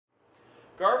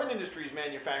Garvin Industries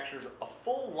manufactures a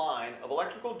full line of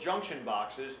electrical junction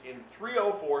boxes in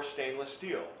 304 stainless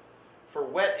steel for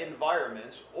wet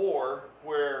environments or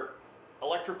where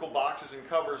electrical boxes and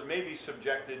covers may be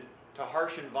subjected to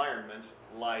harsh environments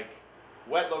like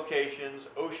wet locations,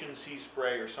 ocean sea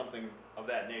spray, or something of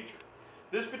that nature.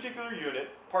 This particular unit,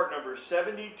 part number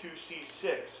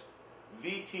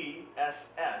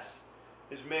 72C6-VTSS,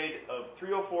 is made of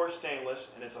 304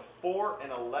 stainless, and it's a 4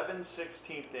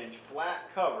 11/16 inch flat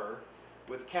cover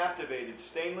with captivated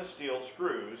stainless steel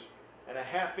screws and a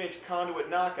 1/2 inch conduit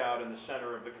knockout in the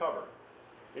center of the cover.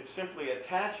 It simply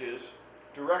attaches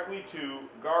directly to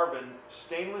Garvin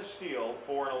stainless steel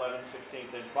 4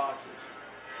 11/16 inch boxes.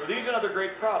 For these and other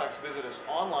great products, visit us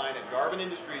online at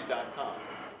garvinindustries.com.